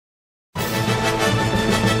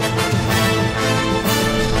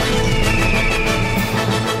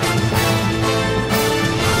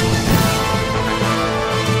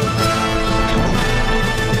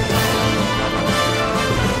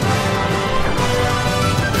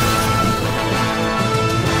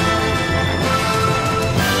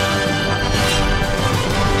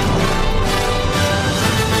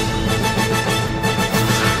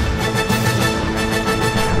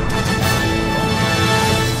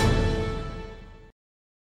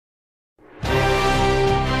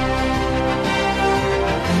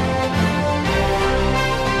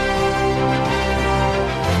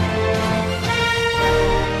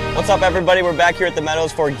up, everybody? We're back here at the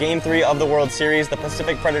Meadows for Game 3 of the World Series. The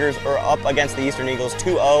Pacific Predators are up against the Eastern Eagles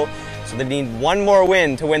 2-0, so they need one more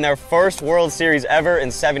win to win their first World Series ever in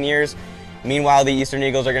 7 years. Meanwhile, the Eastern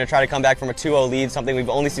Eagles are going to try to come back from a 2-0 lead, something we've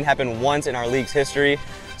only seen happen once in our league's history.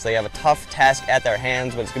 So they have a tough task at their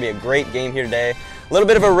hands, but it's going to be a great game here today. A little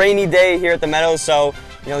bit of a rainy day here at the Meadows, so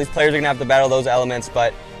these players are going to have to battle those elements,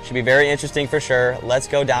 but should be very interesting for sure. Let's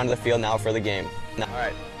go down to the field now for the game. All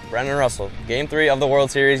right, Brendan Russell, Game 3 of the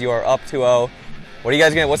World Series. You are up 2-0.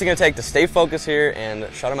 What's it going to take to stay focused here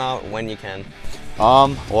and shut them out when you can?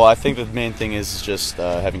 Well, I think the main thing is just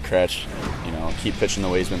having Cratch, keep pitching the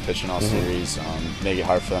way he's been pitching all series, make it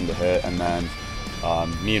hard for them to hit, and then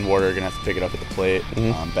me and Warder are going to have to pick it up at the plate,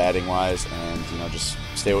 batting-wise, and just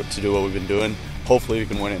stay to do what we've been doing. Hopefully we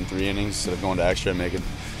can win it in 3 innings instead of going to extra and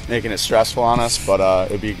making it stressful on us,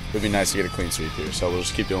 but it'd be nice to get a clean sweep here, so we'll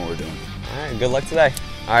just keep doing what we're doing. All right, good luck today.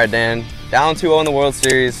 All right, Dan, down 2-0 in the World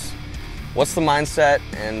Series. What's the mindset,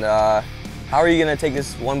 and how are you going to take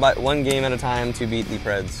this one game at a time to beat the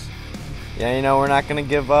Preds? Yeah, we're not going to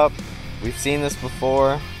give up. We've seen this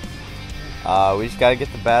before. We just got to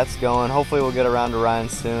get the bats going. Hopefully we'll get around to Ryan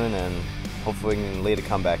soon, and hopefully we can lead a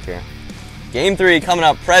comeback here. Game 3 coming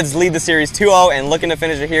up. Preds lead the series 2-0 and looking to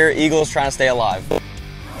finish it here. Eagles trying to stay alive.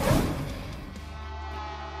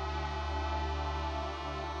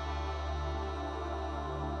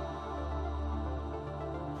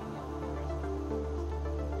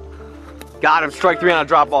 Got him. Strike 3 on a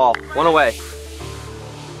drop ball. 1 away.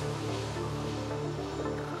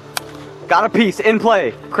 Got a piece in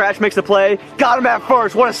play. Crash makes the play. Got him at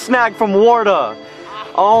first. What a snag from Warda.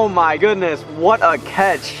 Oh my goodness. What a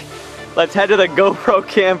catch. Let's head to the GoPro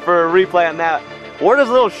cam for a replay on that. Warda's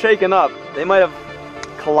a little shaken up. They might have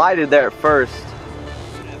collided there at first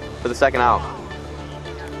for the second out.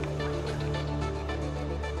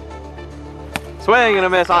 Swing and a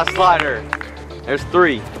miss on a slider. There's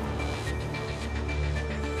 3.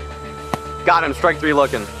 Got him, strike 3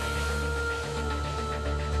 looking.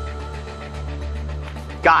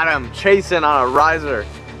 Got him, chasing on a riser.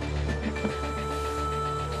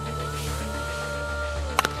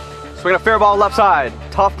 Swing a fair ball left side.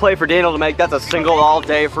 Tough play for Daniel to make. That's a single all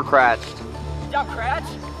day for Cratch. Good job, Cratch.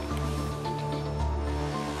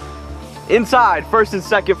 Inside, first and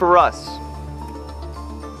second for Russ.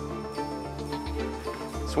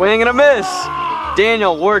 Swing and a miss.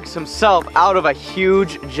 Daniel works himself out of a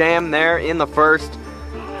huge jam there in the first.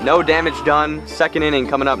 No damage done. Second inning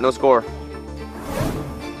coming up, no score.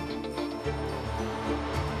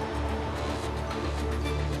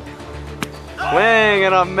 Swing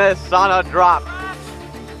and a miss on a drop.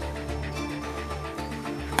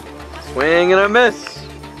 Swing and a miss.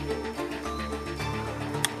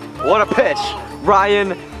 What a pitch.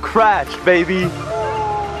 Ryan Cratch, baby.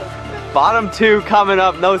 Bottom 2 coming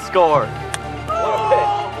up, no score. What a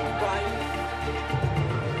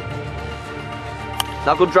pitch.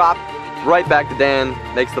 Knuckle drop, right back to Dan,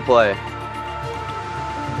 makes the play.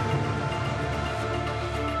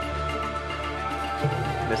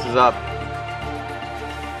 Misses up.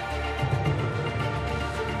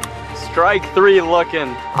 Strike 3 looking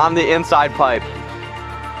on the inside pipe.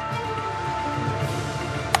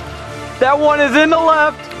 That one is in the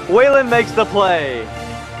left. Waylon makes the play.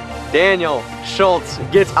 Daniel Schultz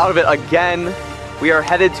gets out of it again. We are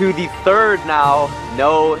headed to the 3rd now.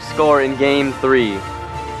 No score in Game 3.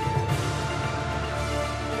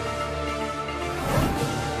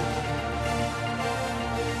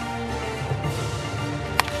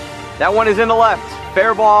 That one is in the left.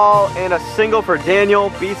 Fair ball and a single for Daniel.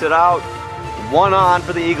 Beats it out. 1 on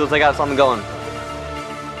for the Eagles. They got something going.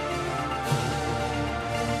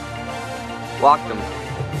 Walked him.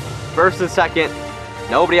 First and second.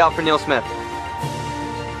 Nobody out for Neil Smith.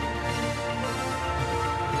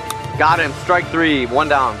 Got him. Strike 3. 1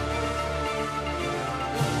 down.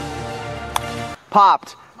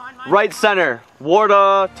 Popped. Right center.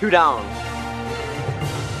 Warda. 2 down.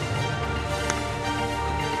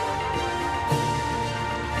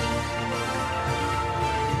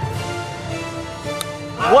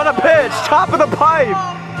 What a pitch, top of the pipe.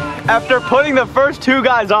 After putting the first 2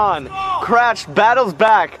 guys on, Cratch battles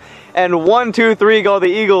back, and 1, 2, 3 go the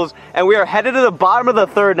Eagles, and we are headed to the bottom of the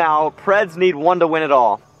 3rd now. Preds need 1 to win it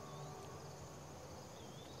all.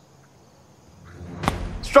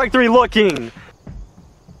 Strike 3 looking.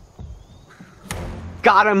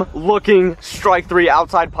 Got him looking, strike 3,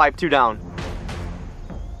 outside pipe, 2 down.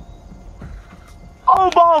 Oh,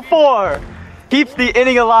 ball 4. Keeps the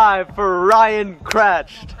inning alive for Ryan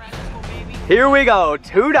Cratch. Here we go,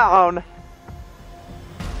 2 down.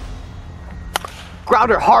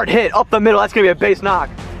 Grounder, hard hit up the middle. That's gonna be a base knock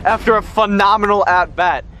after a phenomenal at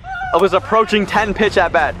bat. was approaching 10 pitch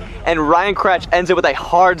at bat, and Ryan Kretsch ends it with a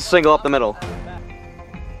hard single up the middle.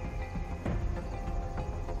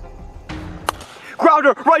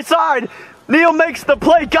 Grounder, right side. Neil makes the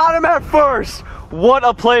play, got him at first. What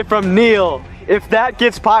a play from Neil. If that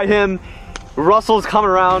gets by him, Russell's coming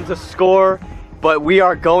around to score, but we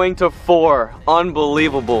are going to 4.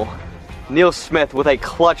 Unbelievable. Neil Smith with a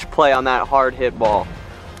clutch play on that hard hit ball.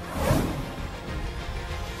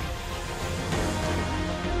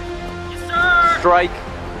 Strike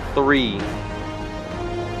 3.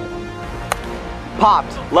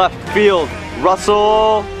 Popped, left field.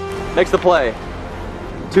 Russell makes the play.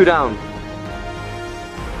 2 down.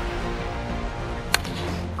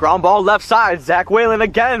 Ground ball left side. Zach Whalen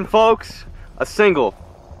again, folks. A single.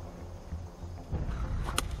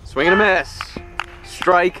 Swing and a miss.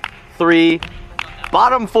 Strike 3.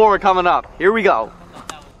 Bottom 4 coming up. Here we go.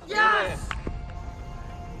 Yes!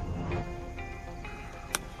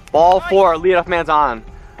 Ball 4, leadoff man's on.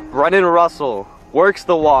 Brendan Russell works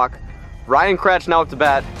the walk. Ryan Kretsch now up to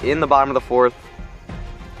bat in the bottom of the 4th.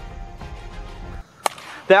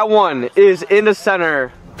 That one is into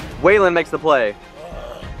center. Whalen makes the play.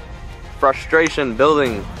 Frustration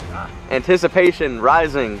building. Anticipation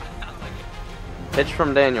rising. Pitch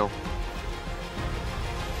from Daniel.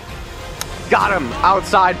 Got him,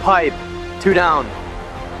 outside pipe. 2 down.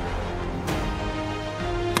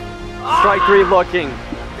 Strike 3 looking.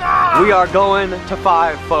 We are going to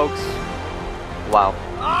 5, folks. Wow.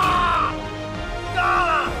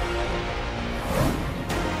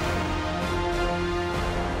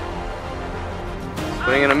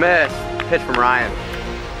 Swing and a miss. Pitch from Ryan.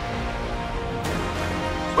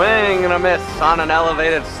 Swing and a miss on an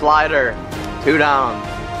elevated slider. 2 down.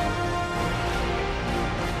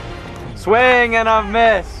 Swing and a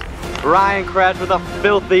miss. Ryan Kretsch with a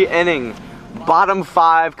filthy inning. Bottom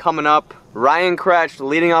 5 coming up. Ryan Kretsch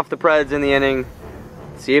leading off the Preds in the inning.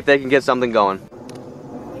 See if they can get something going.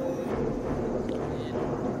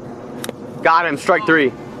 Got him, strike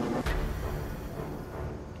 3.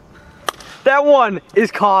 That one is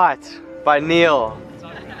caught by Neil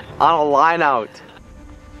on a line out.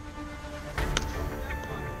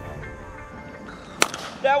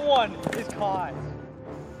 That one is caught.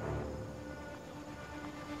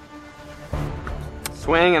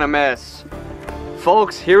 Swing and a miss.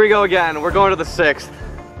 Folks, here we go again. We're going to the 6th.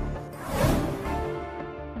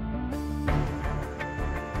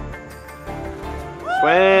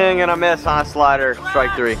 Swing and a miss on a slider.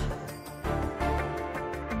 Strike 3.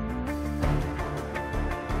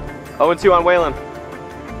 0-2 on Whalen.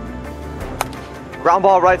 Ground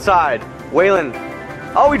ball right side. Whalen.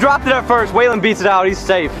 Oh, he dropped it at first. Whalen beats it out. He's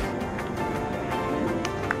safe.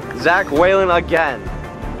 Zach Whalen again.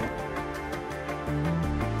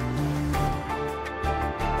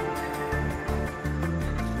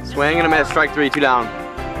 Swing and a miss, strike 3, 2 down.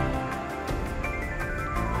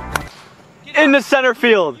 Into center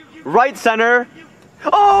field, right center.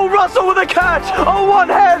 Oh, Russell with a catch! A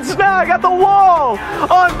one-hand snag at the wall!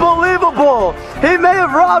 Unbelievable! He may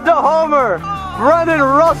have robbed a homer. Brendan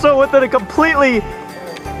Russell with a completely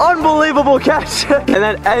unbelievable catch. And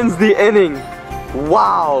that ends the inning.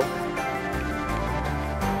 Wow.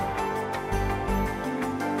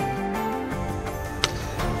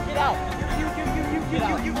 Get out.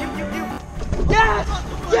 Yes!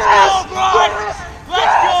 Yes! Yes!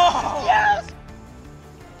 Let's go! Yes!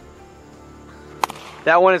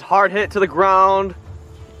 That one is hard hit to the ground.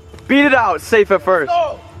 Beat it out, safe at first.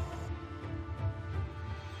 No.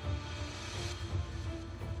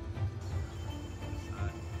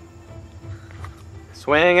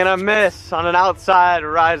 Swing and a miss on an outside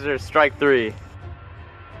riser, strike 3.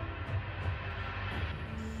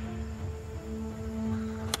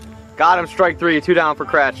 Got him, strike 3, 2 down for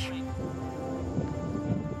Kretsch.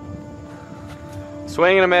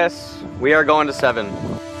 Swing and a miss. We are going to 7.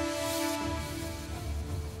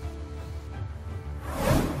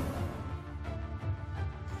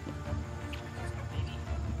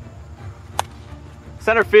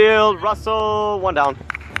 Center field, Russell, 1 down.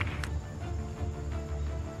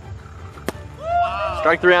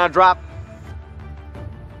 Strike 3 on a drop.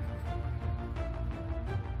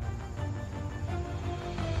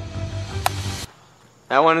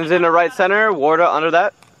 That one is in the right center. Warda under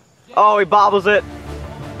that. Oh, he bobbles it.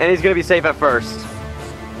 And he's going to be safe at first.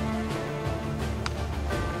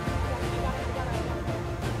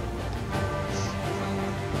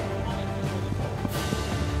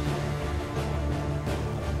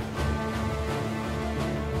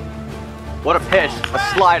 What a pitch. A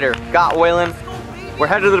slider. Got Whalen. We're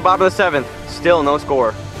headed to the bottom of the 7th. Still no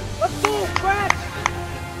score. Let's go, Kretsch!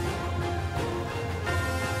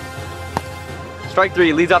 Strike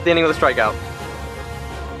 3, leads off the inning with a strikeout.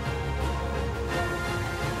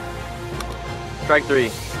 Strike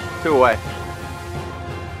 3, 2 away.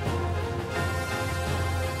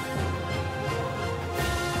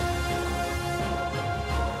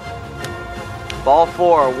 Ball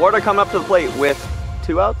 4, Warder coming up to the plate with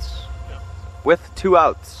 2 outs. With 2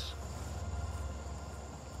 outs.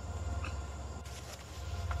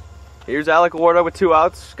 Here's Alec Warder with 2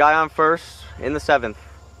 outs. Guy on first in the 7th.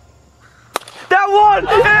 That one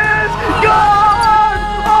is gone!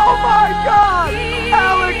 Oh my God!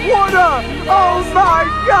 Alec Warder! Oh my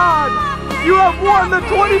God! You have won the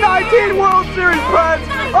 2019 World Series, Preds!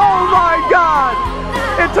 Oh my God!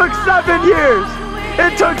 It took 7 years.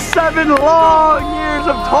 It took 7 long years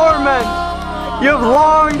of torment. You've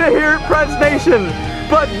longed to hear it, Preds Nation,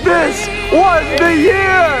 but this was the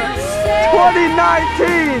year!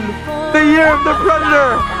 2019, the year of the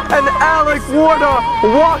Predator, and Alec Warder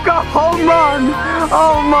walk-off home run!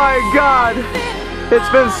 Oh my God! It's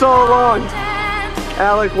been so long.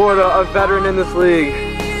 Alec Warder, a veteran in this league.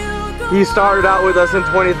 He started out with us in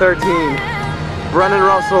 2013. Brennan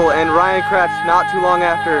Russell and Ryan Kratch not too long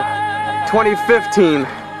after. 2015,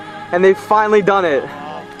 and they've finally done it.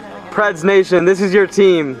 Preds Nation, this is your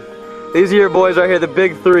team. These are your boys right here, the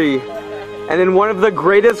big 3. And in one of the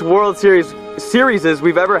greatest World Series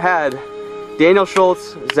we've ever had, Daniel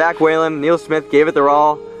Schultz, Zach Whalen, Neil Smith gave it their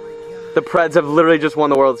all. The Preds have literally just won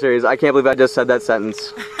the World Series. I can't believe I just said that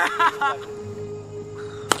sentence.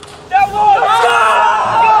 That one!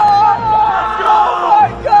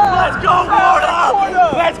 Let's go, Warder!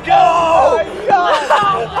 Let's go!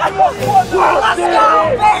 Let's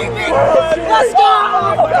go, baby! Let's go!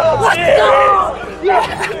 Let's go!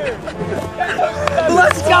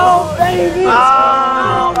 Let's go, baby! Oh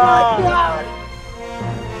my God!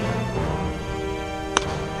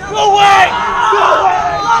 Go away! Go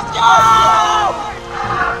away! Let's go!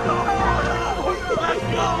 Let's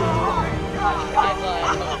go!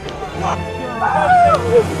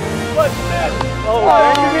 What's this? Oh,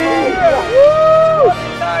 baby!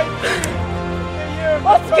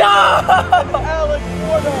 Let's go! Alec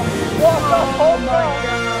Warder walk off home run.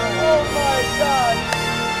 Oh my God!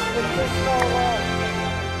 It's been so long.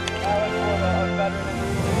 Alec Warder, a veteran in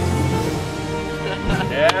the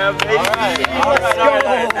Yeah, baby. All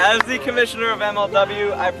right. As the commissioner of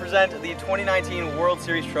MLW, I present the 2019 World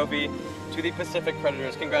Series trophy to the Pacific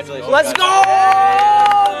Predators. Congratulations. Let's go,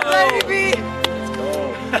 baby! Let's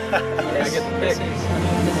go. We're gonna get the pick.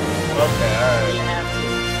 Okay, alright. You have to.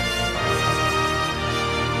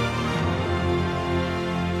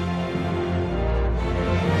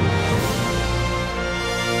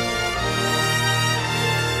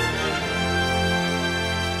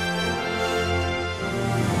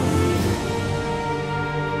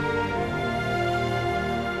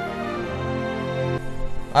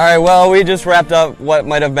 All right, well, we just wrapped up what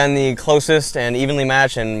might have been the closest and evenly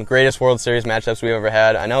matched and greatest World Series matchups we've ever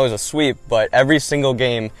had. I know it was a sweep, but every single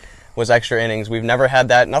game was extra innings. We've never had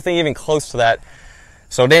that, nothing even close to that.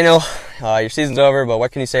 So, Daniel, your season's over, but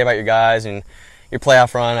what can you say about your guys and your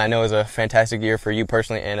playoff run? I know it was a fantastic year for you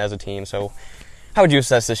personally and as a team. So, how would you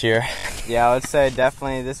assess this year? Yeah, I would say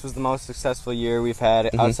definitely this was the most successful year we've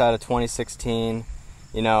had outside of 2016.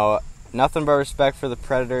 You know, nothing but respect for the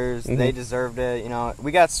Predators. They deserved it. You know,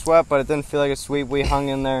 we got swept, but it didn't feel like a sweep. We hung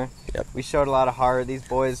in there. Yep. We showed a lot of heart. These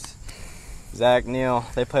boys, Zach, Neil,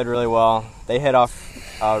 they played really well. They hit off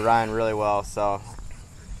Ryan really well, so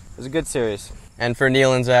it was a good series. And for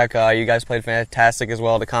Neil and Zach, you guys played fantastic as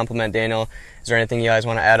well. To compliment Daniel, is there anything you guys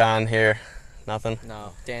want to add on here? Nothing?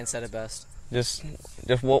 No, Dan said it best. Just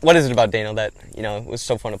what is it about Daniel that, you know, was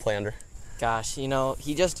so fun to play under? Gosh, you know,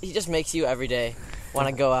 he just makes you every day want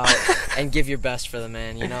to go out and give your best for the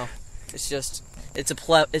man, you know? It's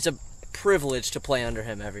a privilege to play under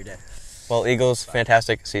him every day. Well, Eagles,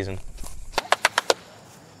 fantastic season.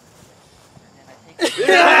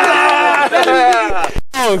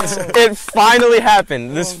 Folks, it finally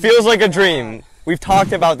happened. This feels like a dream. We've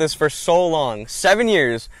talked about this for so long. 7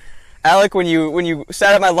 years. Alec, when you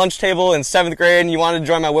sat at my lunch table in 7th grade and you wanted to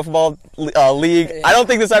join my wiffle ball league, I don't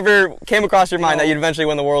think this ever came across your mind that you'd eventually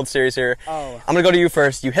win the World Series here. Oh. I'm gonna go to you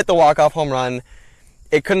first. You hit the walk-off home run.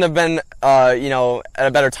 It couldn't have been, you know, at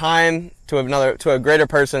a better time to a greater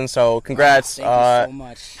person. So congrats. Thank you so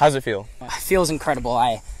much. How's it feel? It feels incredible.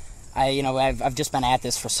 I've just been at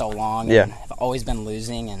this for so long. Yeah. And I've always been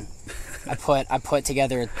losing, and I put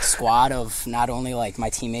together a squad of not only like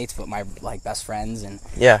my teammates but my like best friends, and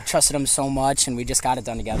Yeah. trusted them so much, and we just got it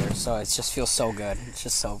done together. So it just feels so good.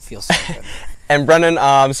 Feels so good. And Brendan,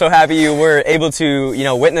 I'm so happy you were able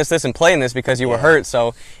to, witness this and play in this because you were hurt. So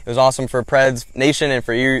it was awesome for Preds Nation and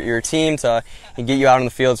for your team to get you out on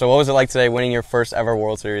the field. So what was it like today winning your first ever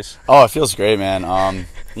World Series? Oh, it feels great, man.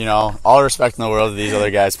 All respect in the world to these other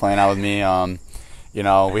guys playing out with me.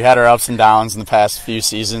 We had our ups and downs in the past few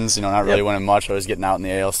seasons, not really winning much, always getting out in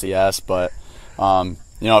the ALCS, but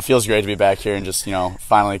it feels great to be back here and just,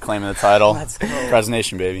 finally claiming the title. Let's go. Preds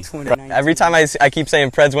Nation, baby. Every time I keep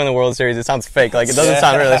saying Preds win the World Series, it sounds fake. Like, it doesn't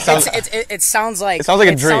sound real. It sounds like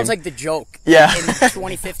a dream. It sounds like the joke. Yeah. In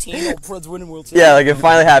 2015, Preds winning World Series. Yeah, like it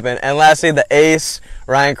finally happened. And lastly, the ace,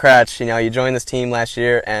 Ryan Kratch. You joined this team last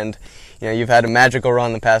year, and you've had a magical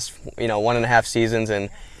run the past 1.5 seasons, and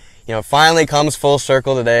finally comes full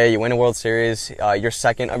circle today. You win a World Series, your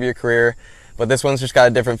second of your career, but this one's just got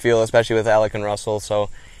a different feel, especially with Alec and Russell. So,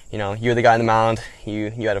 you're the guy on the mound.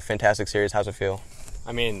 You had a fantastic series. How's it feel?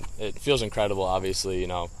 I mean, it feels incredible, obviously,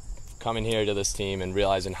 coming here to this team and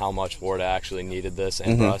realizing how much Florida actually needed this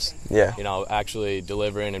and for us. Yeah. Actually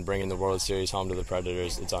delivering and bringing the World Series home to the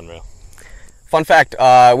Predators, it's unreal. Fun fact,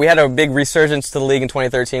 we had a big resurgence to the league in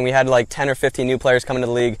 2013. We had like 10 or 15 new players coming to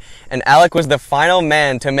the league, and Alec was the final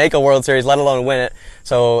man to make a World Series, let alone win it.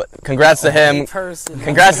 So congrats to him.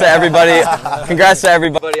 Congrats to everybody. Congrats to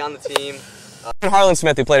everybody on the team. Harlan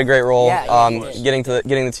Smith, who played a great role getting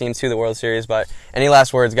the team to the World Series. But any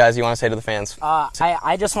last words, guys, you want to say to the fans?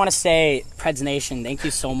 I just want to say, Preds Nation, thank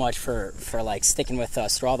you so much for sticking with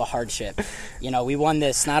us through all the hardship. We won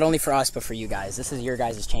this not only for us but for you guys. This is your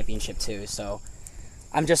guys' championship too. So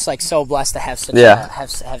I'm just so blessed to have such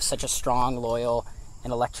have such a strong, loyal,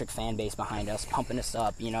 and electric fan base behind us, pumping us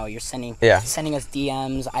up. You're sending us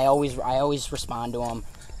DMs. I always respond to them.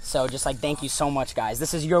 So just thank you so much, guys.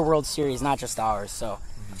 This is your World Series, not just ours. So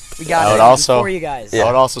we got it for you guys. I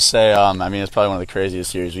would also say, it's probably one of the craziest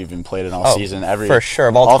series we've been played in all season. For sure,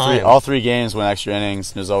 of all time. All three games went extra innings.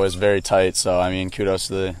 It was always very tight. So kudos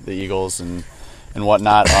to the Eagles and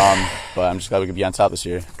whatnot. But I'm just glad we could be on top this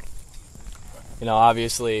year.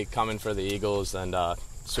 Obviously coming for the Eagles and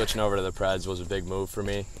switching over to the Preds was a big move for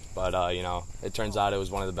me. But, it turns out it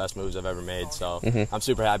was one of the best moves I've ever made. So I'm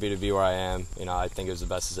super happy to be where I am. I think it was the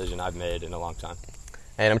best decision I've made in a long time.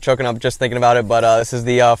 And I'm choking up just thinking about it, but this is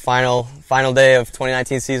the final day of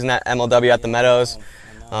 2019 season at MLW at the Meadows.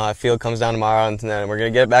 Field comes down tomorrow, and then we're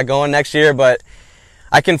going to get back going next year. But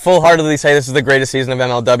I can full-heartedly say this is the greatest season of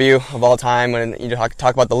MLW of all time. When you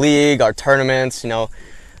talk about the league, our tournaments,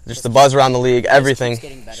 just the buzz around the league, everything,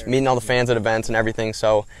 meeting all the fans at events and everything.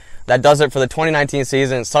 So that does it for the 2019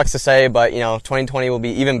 season. It sucks to say, but 2020 will be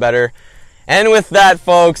even better. And with that,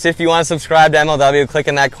 folks, if you want to subscribe to MLW, click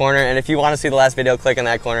in that corner. And if you want to see the last video, click in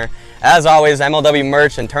that corner. As always, MLW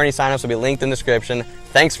merch and tourney signups will be linked in the description.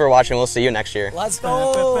 Thanks for watching. We'll see you next year. Let's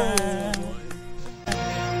go.